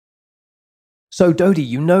So, Dodie,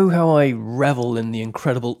 you know how I revel in the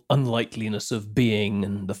incredible unlikeliness of being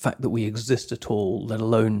and the fact that we exist at all, let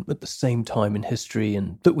alone at the same time in history,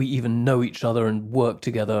 and that we even know each other and work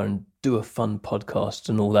together and do a fun podcast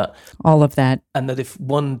and all that. All of that. And that if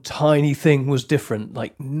one tiny thing was different,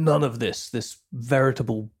 like none of this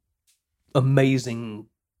veritable, amazing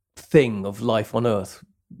thing of life on Earth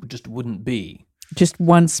just wouldn't be. Just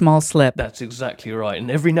one small slip. That's exactly right.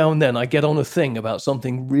 And every now and then I get on a thing about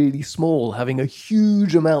something really small having a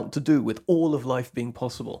huge amount to do with all of life being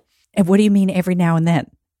possible. And what do you mean every now and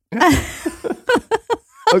then?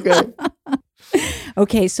 Okay.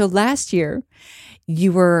 Okay, so last year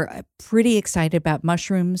you were pretty excited about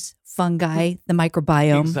mushrooms, fungi, the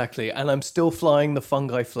microbiome. Exactly. And I'm still flying the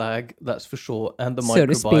fungi flag, that's for sure, and the So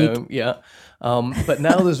to microbiome. speak. Yeah. But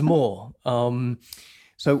now there's more.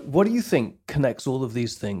 So what do you think connects all of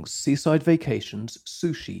these things? Seaside vacations,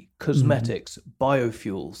 sushi, cosmetics,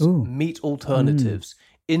 biofuels, meat alternatives,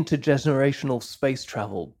 intergenerational space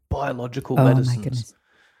travel, biological medicines. My goodness.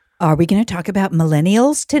 Are we going to talk about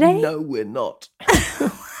millennials today? No, we're not.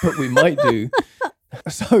 But we might do.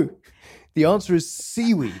 So the answer is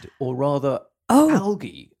seaweed, or rather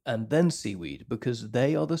algae, and then seaweed, because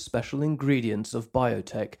they are the special ingredients of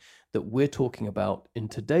biotech that we're talking about in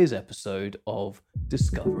today's episode of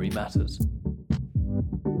Discovery Matters.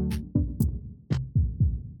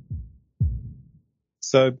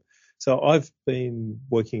 So I've been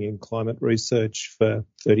working in climate research for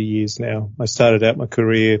 30 years now. I started out my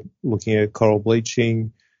career looking at coral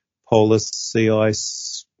bleaching, polar sea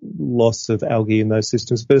ice, loss of algae in those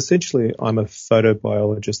systems. But essentially, I'm a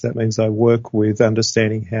photobiologist. That means I work with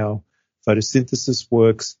understanding how photosynthesis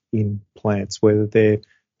works in plants, whether they're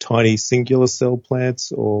tiny singular cell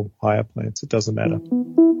plants or higher plants. It doesn't matter.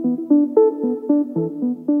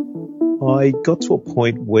 I got to a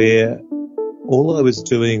point where all I was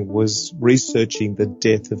doing was researching the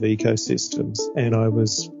death of ecosystems, and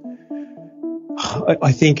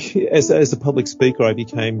I think as a public speaker, I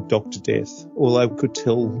became Dr. Death. All I could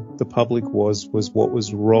tell the public was what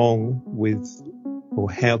was wrong with, or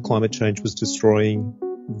how climate change was destroying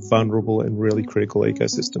vulnerable and really critical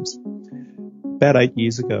ecosystems. About 8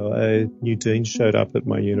 years ago, a new dean showed up at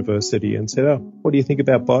my university and said, what do you think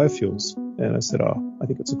about biofuels? And I said, I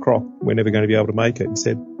think it's a crock. We're never going to be able to make it. He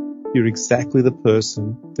said, you're exactly the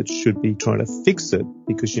person that should be trying to fix it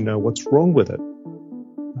because you know what's wrong with it.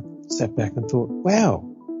 I sat back and thought, wow,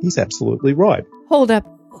 he's absolutely right. Hold up.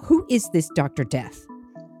 Who is this Dr. Death?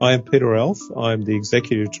 I am Peter Alf. I'm the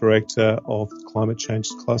Executive Director of the Climate Change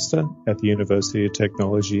Cluster at the University of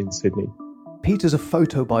Technology in Sydney. Peter's a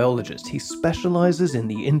photobiologist. He specializes in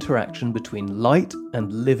the interaction between light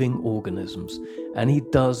and living organisms, and he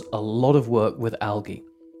does a lot of work with algae.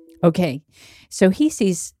 Okay, so he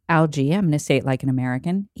sees algae, I'm going to say it like an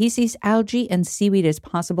American, he sees algae and seaweed as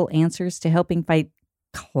possible answers to helping fight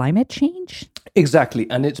climate change? Exactly,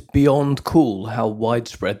 and it's beyond cool how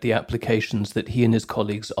widespread the applications that he and his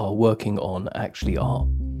colleagues are working on actually are.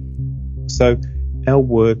 So our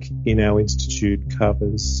work in our institute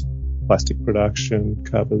covers plastic production,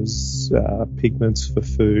 covers pigments for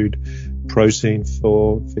food, protein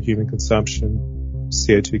for human consumption,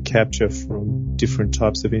 CO2 capture from different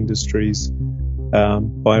types of industries,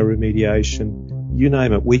 bioremediation, you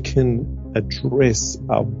name it. We can address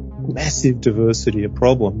a massive diversity of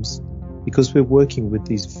problems because we're working with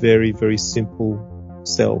these very, very simple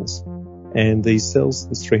cells. And these cells,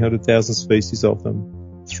 there's 300,000 species of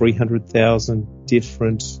them, 300,000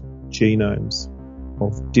 different genomes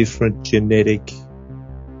of different genetic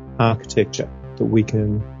architecture that we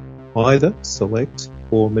can either select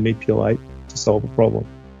or manipulate to solve a problem.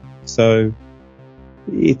 So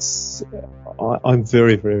I'm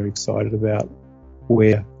very, very excited about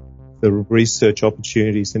where the research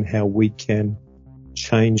opportunities and how we can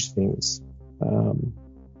change things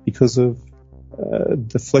because of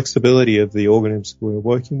the flexibility of the organisms we're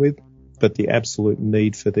working with, but the absolute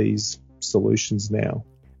need for these solutions now.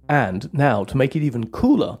 And now, to make it even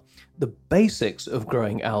cooler, the basics of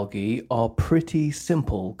growing algae are pretty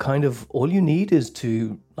simple. Kind of all you need is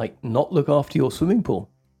to, not look after your swimming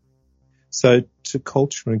pool. So to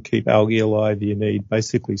culture and keep algae alive, you need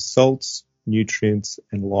basically salts, nutrients,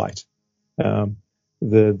 and light. The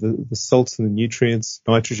salts and the nutrients,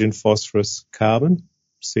 nitrogen, phosphorus, carbon,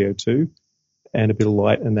 CO2, and a bit of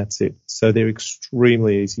light, and that's it. So they're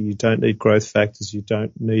extremely easy. You don't need growth factors. You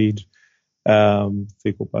don't need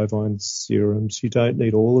fecal bovine serums. You don't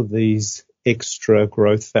need all of these extra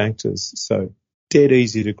growth factors. So dead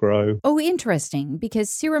easy to grow. Oh, interesting, because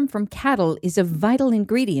serum from cattle is a vital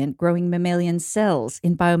ingredient growing mammalian cells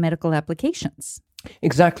in biomedical applications.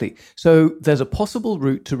 Exactly. So there's a possible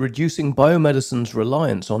route to reducing biomedicine's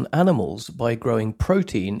reliance on animals by growing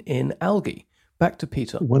protein in algae. Back to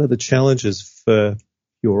Peter. One of the challenges for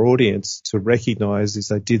your audience to recognize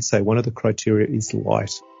is I did say one of the criteria is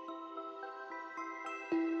light.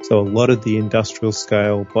 So a lot of the industrial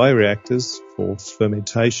scale bioreactors for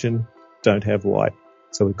fermentation don't have light.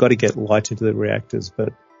 So we've got to get light into the reactors, but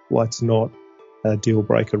light's not a deal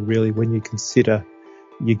breaker really when you consider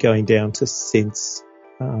you're going down to cents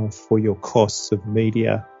for your costs of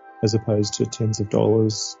media as opposed to tens of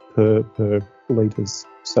dollars per litres.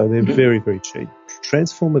 So they're very, very cheap.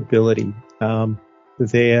 Transformability,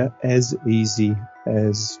 they're as easy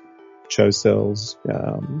as CHO cells.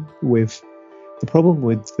 The problem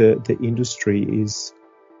with the industry is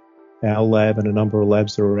our lab and a number of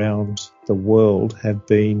labs around the world have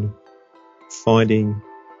been finding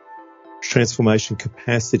transformation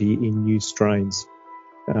capacity in new strains.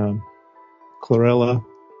 Chlorella,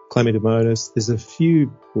 Chlamydomonas, there's a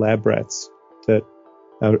few lab rats that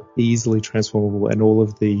are easily transformable and all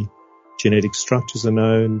of the genetic structures are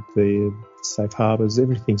known, the safe harbors,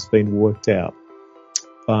 everything's been worked out.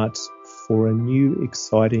 But for a new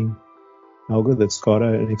exciting alga that's got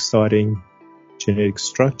an exciting genetic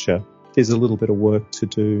structure, there's a little bit of work to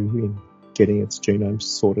do in getting its genome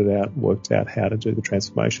sorted out, worked out how to do the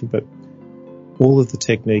transformation. But all of the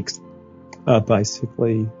techniques are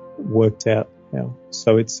basically worked out now.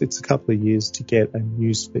 So it's a couple of years to get a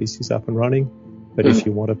new species up and running. But if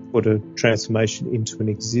you want to put a transformation into an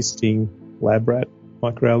existing lab rat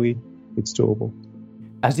microalgae, it's doable.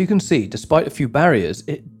 As you can see, despite a few barriers,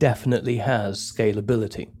 it definitely has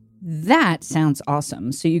scalability. That sounds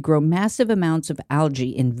awesome. So you grow massive amounts of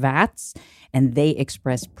algae in vats and they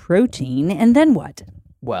express protein. And then what?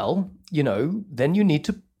 Well, then you need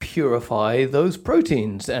to purify those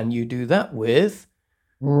proteins. And you do that with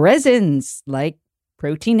resins, like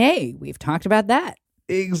protein A. We've talked about that.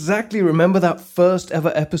 Exactly. Remember that first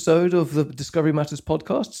ever episode of the Discovery Matters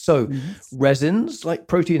podcast? So resins like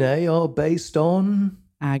protein A are based on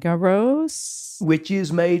agarose, which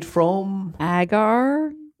is made from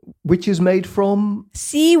agar, which is made from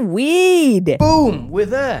seaweed. Boom, we're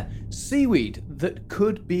there. Seaweed that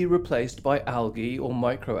could be replaced by algae or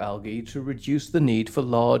microalgae to reduce the need for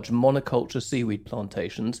large monoculture seaweed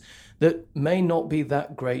plantations that may not be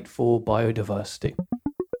that great for biodiversity.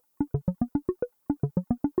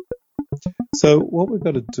 So what we've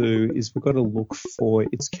got to do is we've got to look for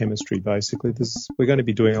its chemistry, basically. We're going to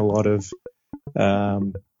be doing a lot of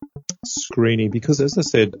screening because, as I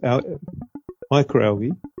said,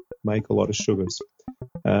 microalgae make a lot of sugars.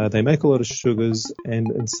 They make a lot of sugars,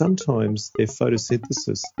 and sometimes their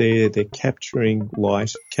photosynthesis, they're capturing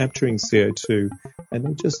light, capturing CO2, and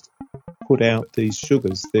they just put out these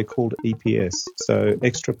sugars. They're called EPS, so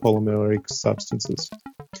extra polymeric substances.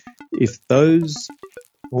 If those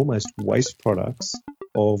almost waste products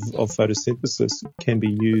of photosynthesis can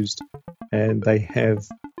be used and they have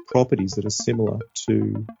properties that are similar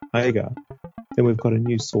to agar, then we've got a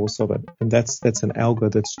new source of it. And that's an alga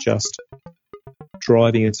that's just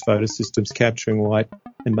driving its photosystems, capturing light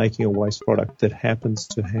and making a waste product that happens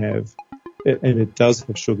to have, and it does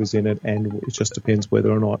have sugars in it, and it just depends whether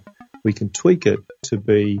or not we can tweak it to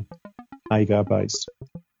be agar based.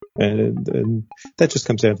 And that just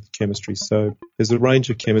comes down to the chemistry. So there's a range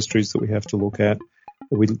of chemistries that we have to look at.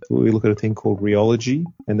 We look at a thing called rheology,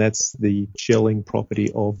 and that's the gelling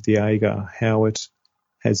property of the agar, how it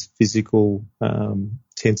has physical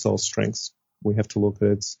tensile strengths. We have to look at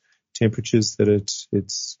its temperatures that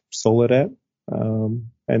it's solid at, and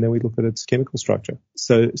then we look at its chemical structure.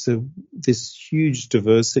 So this huge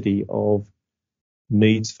diversity of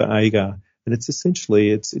needs for agar, and it's essentially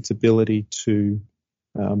its ability to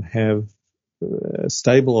have a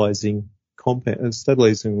stabilizing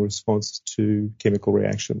response to chemical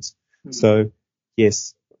reactions. Mm-hmm. So,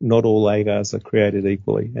 yes, not all agars are created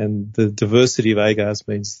equally, and the diversity of agars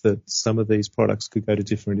means that some of these products could go to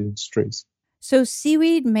different industries. So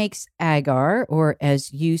seaweed makes agar, or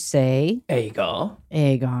as you say, agar,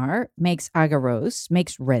 makes agarose,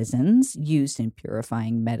 makes resins used in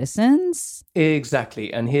purifying medicines.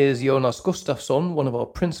 Exactly. And here's Jonas Gustafsson, one of our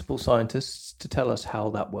principal scientists, to tell us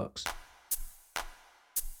how that works.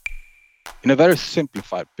 In a very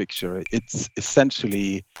simplified picture, it's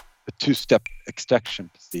essentially a two-step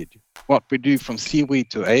extraction procedure. What we do from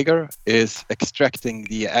seaweed to agar is extracting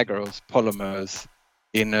the agarose polymers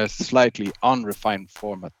in a slightly unrefined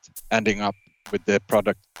format, ending up with the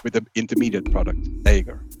intermediate product,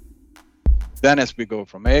 agar. Then as we go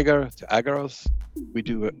from agar to agarose, we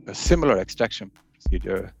do a similar extraction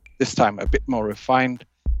procedure, this time a bit more refined,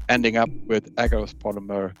 ending up with agarose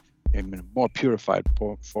polymer in a more purified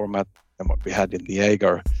format than what we had in the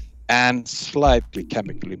Agar, and slightly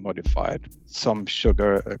chemically modified. Some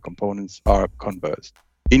sugar components are converted.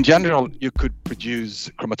 In general, you could produce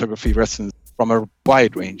chromatography resins from a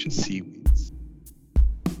wide range of seaweeds.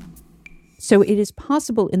 So it is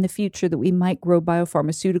possible in the future that we might grow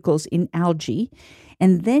biopharmaceuticals in algae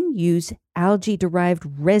and then use algae-derived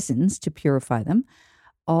resins to purify them,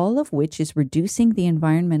 all of which is reducing the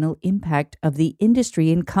environmental impact of the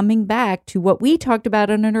industry and coming back to what we talked about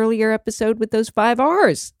on an earlier episode with those 5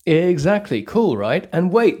 Rs. Exactly. Cool, right?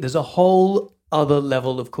 And wait, there's a whole other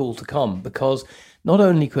level of cool to come, because not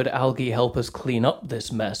only could algae help us clean up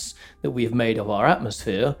this mess that we have made of our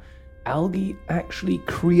atmosphere, algae actually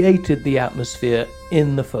created the atmosphere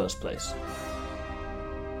in the first place.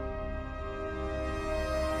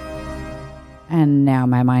 And now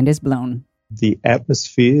my mind is blown. The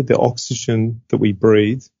atmosphere, the oxygen that we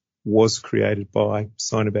breathe, was created by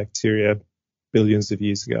cyanobacteria billions of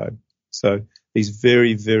years ago. So these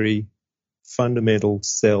very, very fundamental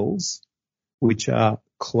cells, which are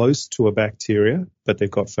close to a bacteria, but they've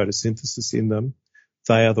got photosynthesis in them,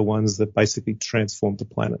 they are the ones that basically transform the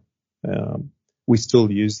planet. We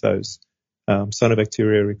still use those.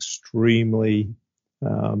 Cyanobacteria are extremely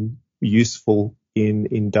useful in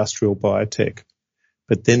industrial biotech.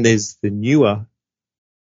 But then there's the newer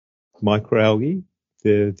microalgae,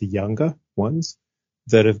 the younger ones,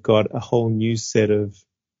 that have got a whole new set of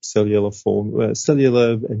cellular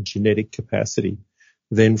and genetic capacity.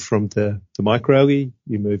 Then from the microalgae,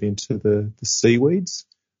 you move into the seaweeds,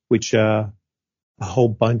 which are a whole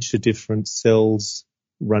bunch of different cells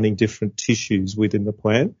running different tissues within the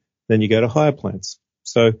plant. Then you go to higher plants.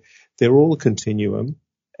 So they're all a continuum,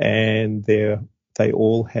 and they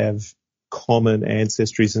all have common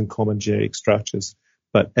ancestries and common genetic structures.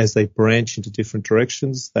 But as they branch into different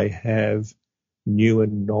directions, they have new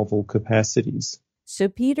and novel capacities. So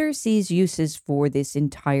Peter sees uses for this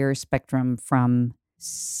entire spectrum, from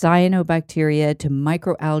cyanobacteria to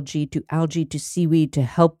microalgae to algae to seaweed, to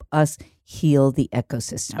help us heal the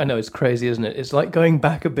ecosystem. I know, it's crazy, isn't it? It's like going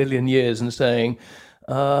back a billion years and saying,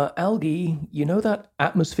 algae, you know that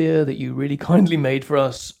atmosphere that you really kindly made for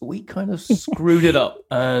us? We kind of screwed it up.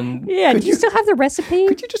 And yeah, do you still have the recipe?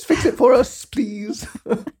 Could you just fix it for us, please?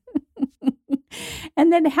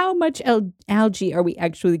 And then how much algae are we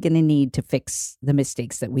actually going to need to fix the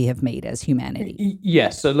mistakes that we have made as humanity?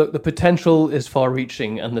 Yes. So look, the potential is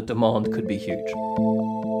far-reaching and the demand could be huge.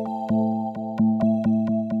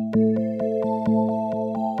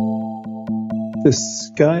 The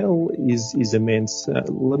scale is immense.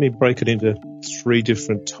 Let me break it into 3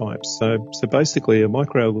 different types. So basically a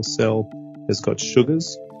microalgal cell has got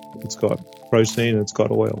sugars, it's got protein, and it's got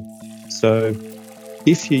oil. So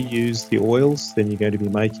if you use the oils, then you're going to be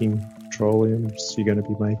making petroleums, you're going to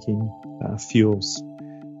be making fuels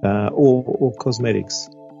or cosmetics.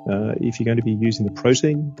 If you're going to be using the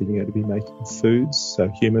protein, then you're going to be making foods, so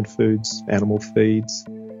human foods, animal feeds,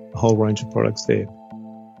 a whole range of products there.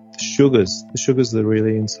 The sugars are the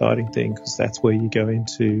really exciting thing, because that's where you go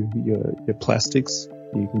into your plastics,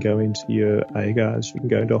 you can go into your agars, you can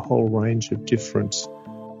go into a whole range of different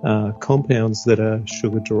compounds that are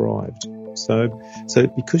sugar derived. So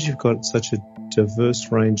because you've got such a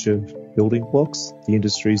diverse range of building blocks, the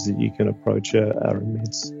industries that you can approach are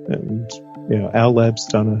immense. And our lab's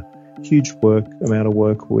done a huge amount of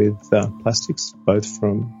work with plastics, both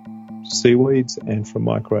from seaweeds and from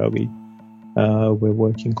microalgae. We're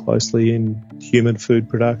working closely in human food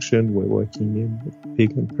production, we're working in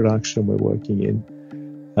pigment production, we're working in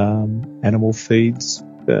animal feeds,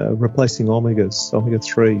 replacing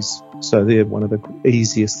omega-3s. So they're one of the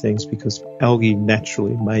easiest things, because algae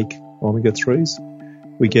naturally make omega-3s.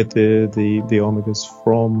 We get the omegas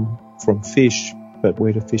from fish, but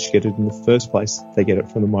where do fish get it in the first place? They get it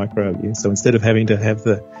from the microalgae. So instead of having to have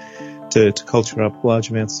to culture up large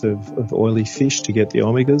amounts of oily fish to get the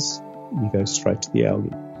omegas, you go straight to the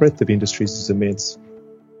algae. Breadth of industries is immense.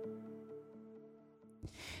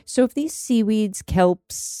 So if these seaweeds,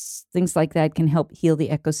 kelps, things like that can help heal the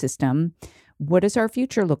ecosystem, what does our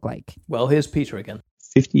future look like? Well, here's Peter again.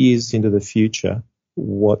 50 years into the future,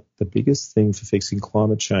 what the biggest thing for fixing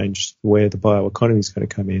climate change, where the bioeconomy is going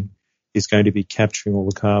to come in, is going to be capturing all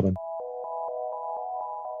the carbon.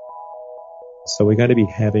 So we're going to be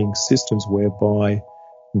having systems whereby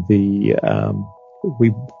we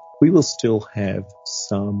will still have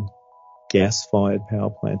some gas-fired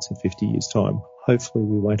power plants in 50 years' time. Hopefully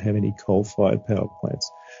we won't have any coal-fired power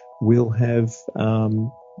plants. We'll have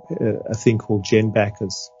a thing called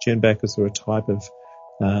genbackers. Genbackers are a type of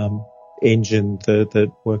engine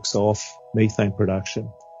that works off methane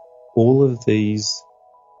production. All of these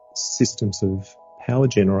systems of power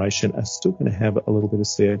generation are still going to have a little bit of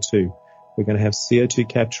CO2. We're going to have CO2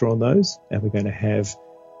 capture on those, and we're going to have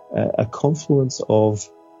a confluence of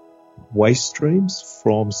waste streams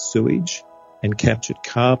from sewage and captured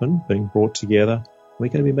carbon being brought together. We're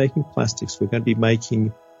going to be making plastics. We're going to be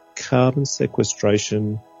making carbon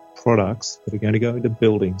sequestration products that are going to go into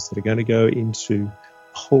buildings, that are going to go into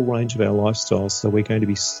a whole range of our lifestyles. So we're going to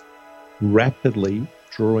be rapidly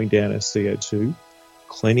drawing down our CO2,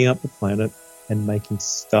 cleaning up the planet, and making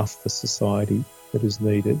stuff for society that is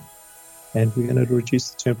needed. And we're going to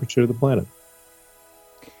reduce the temperature of the planet.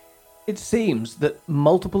 It seems that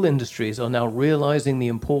multiple industries are now realizing the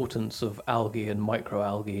importance of algae and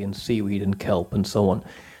microalgae and seaweed and kelp and so on.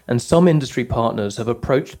 And some industry partners have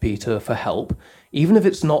approached Peter for help. Even if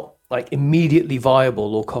it's not like immediately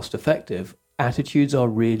viable or cost effective, attitudes are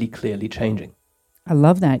really clearly changing. I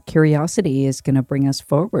love that. Curiosity is going to bring us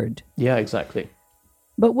forward. Yeah, exactly.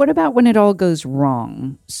 But what about when it all goes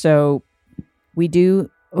wrong? So we do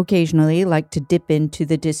occasionally like to dip into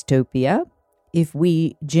the dystopia. If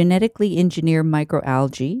we genetically engineer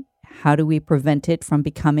microalgae, how do we prevent it from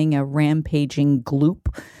becoming a rampaging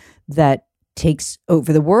gloop that takes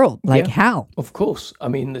over the world? Like how? Of course. I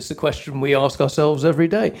mean, it's a question we ask ourselves every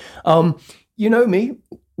day. You know me,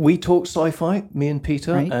 we talk sci-fi, me and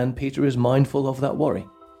Peter, right? And Peter is mindful of that worry.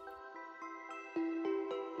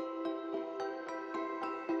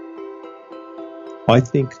 I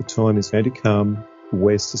think the time is going to come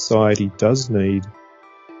where society does need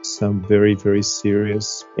some very, very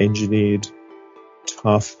serious, engineered,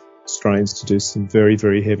 tough strains to do some very,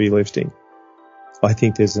 very heavy lifting. I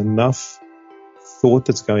think there's enough thought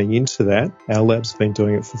that's going into that. Our lab's been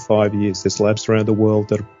doing it for 5 years. There's labs around the world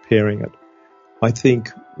that are preparing it. I think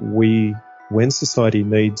when society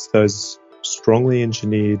needs those strongly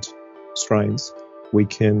engineered strains, we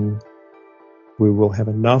will have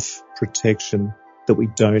enough protection that we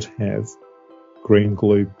don't have green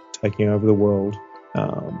glue taking over the world,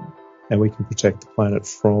 and we can protect the planet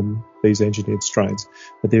from these engineered strains.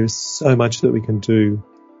 But there is so much that we can do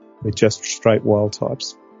with just straight wild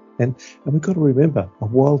types. And we've got to remember, a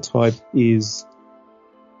wild type is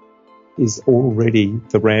already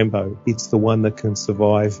the Rambo. It's the one that can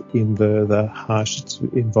survive in the harsh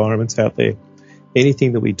environments out there.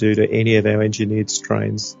 Anything that we do to any of our engineered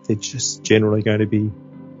strains, they're just generally going to be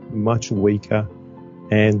much weaker,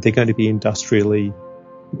 and they're going to be industrially,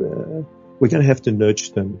 we're going to have to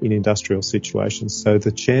nurture them in industrial situations. So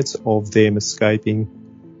the chance of them escaping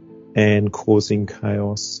and causing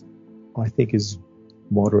chaos, I think, is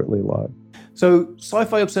moderately low. So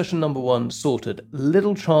sci-fi obsession number 1 sorted.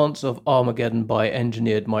 Little chance of Armageddon by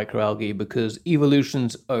engineered microalgae because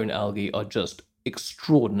evolution's own algae are just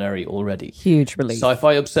extraordinary already. Huge relief.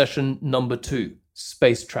 Sci-fi obsession number 2.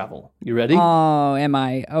 Space travel. You ready? Oh, am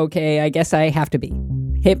I? Okay, I guess I have to be.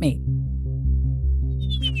 Hit me.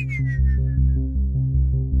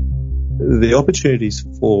 The opportunities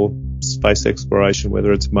for space exploration,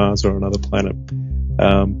 whether it's Mars or another planet,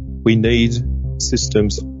 we need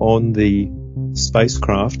systems on the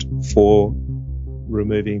spacecraft for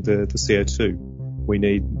removing the CO2. We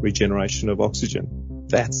need regeneration of oxygen.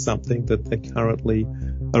 That's something that they currently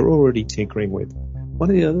are already tinkering with. One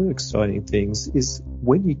of the other exciting things is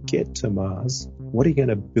when you get to Mars, what are you going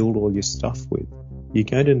to build all your stuff with? You're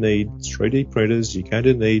going to need 3D printers. You're going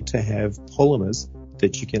to need to have polymers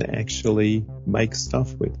that you can actually make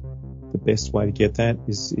stuff with. The best way to get that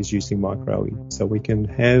is using microalgae. So we can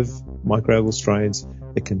have microalgal strains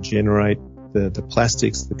that can generate the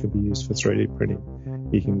plastics that can be used for 3D printing.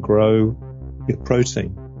 You can grow your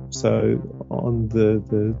protein. So on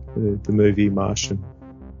the movie Martian,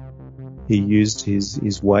 he used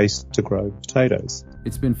his waste to grow potatoes.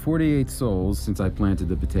 It's been 48 sols since I planted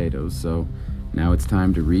the potatoes, so now it's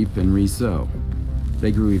time to reap and re-sow.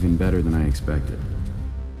 They grew even better than I expected.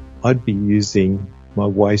 I'd be using my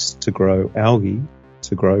waste to grow algae,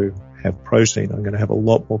 to have protein. I'm going to have a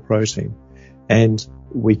lot more protein. And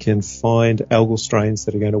we can find algal strains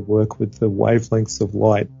that are going to work with the wavelengths of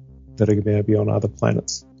light that are going to be on other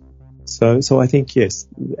planets. So I think, yes,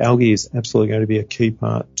 algae is absolutely going to be a key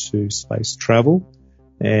part to space travel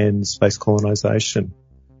and space colonization.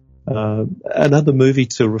 Another movie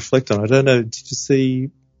to reflect on. I don't know, did you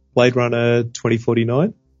see Blade Runner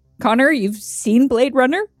 2049? Connor, you've seen Blade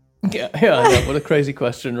Runner? Yeah, I know. What a crazy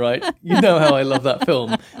question, right? You know how I love that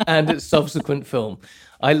film and its subsequent film.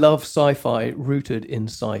 I love sci-fi rooted in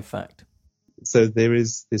sci-fact. So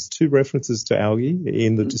there's 2 references to algae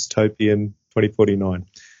in the dystopian 2049.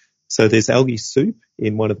 So there's algae soup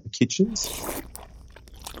in one of the kitchens.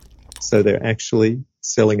 So they're actually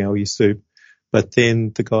selling algae soup. But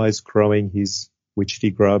then the guy's growing his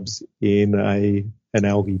witchetty grubs in an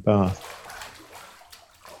algae bath.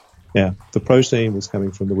 Now, the protein was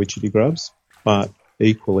coming from the witchetty grubs, but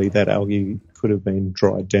equally that algae could have been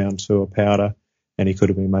dried down to a powder, and he could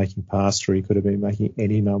have been making pasta, he could have been making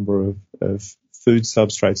any number of food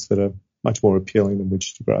substrates that are much more appealing than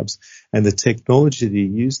witchetty grubs. And the technology that he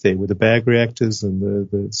used there with the bag reactors and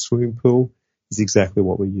the swimming pool is exactly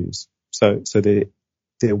what we use. So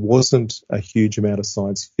there wasn't a huge amount of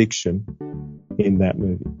science fiction in that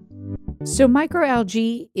movie. So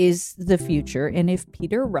microalgae is the future, and if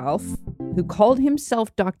Peter Ralph, who called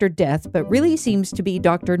himself Dr. Death but really seems to be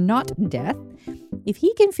Dr. Not Death, if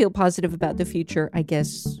he can feel positive about the future, I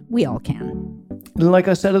guess we all can. Like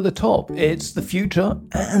I said at the top, it's the future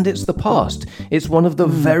and it's the past. It's one of the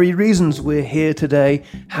very reasons we're here today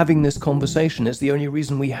having this conversation. It's the only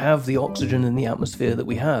reason we have the oxygen in the atmosphere that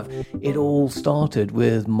we have. It all started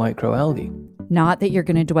with microalgae. Not that you're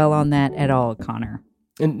going to dwell on that at all, Connor.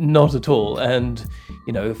 Not at all. And,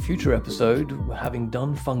 future episode, having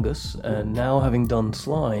done fungus and now having done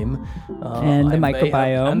slime. And the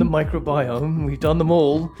microbiome. And the microbiome. We've done them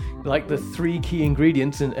all. Like the 3 key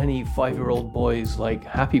ingredients in any 5-year-old boy's,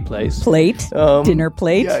 happy place. Plate. Dinner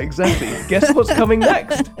plate. Yeah, exactly. Guess what's coming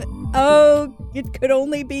next? Oh, it could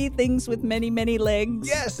only be things with many, many legs.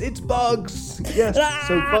 Yes, it's bugs. Yes,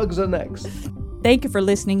 so bugs are next. Thank you for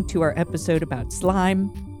listening to our episode about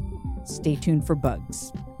slime. Stay tuned for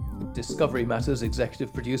bugs. Discovery Matters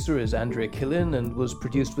executive producer is Andrea Killian and was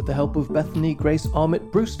produced with the help of Bethany Grace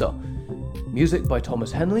Armitt Brewster. Music by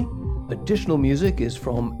Thomas Henley. Additional music is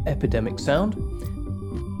from Epidemic Sound.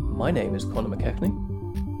 My name is Connor McKechnie.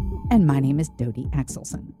 And my name is Dodie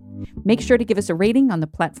Axelson. Make sure to give us a rating on the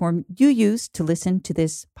platform you use to listen to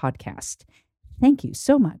this podcast. Thank you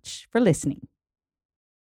so much for listening.